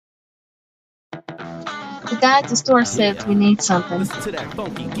The guy at the store said we need something.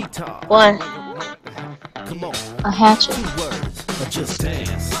 What? A hatchet. Just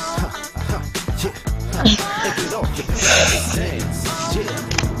dance.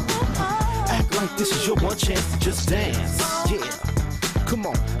 Act like this is your one chance to just dance. Yeah. Come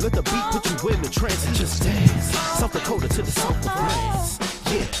on, let the beat put you in the trance and just dance. South Dakota to the south of France.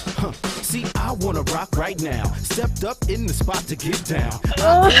 Yeah, See, I wanna rock right now. Stepped up in the spot to get down.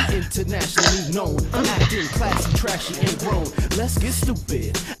 I'm internationally known. Acting classy, trashy, and grown. Let's get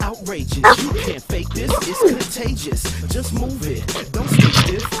stupid, outrageous. You can't fake this, it's contagious. Just move it, don't stay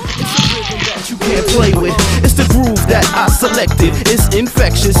stiff. It's a rhythm that you can't play with. It's the groove that I selected. It's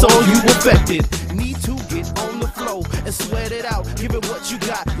infectious, all you affected. Need to get on the flow and sweat it out. Give it what you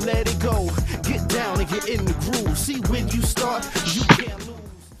got, let it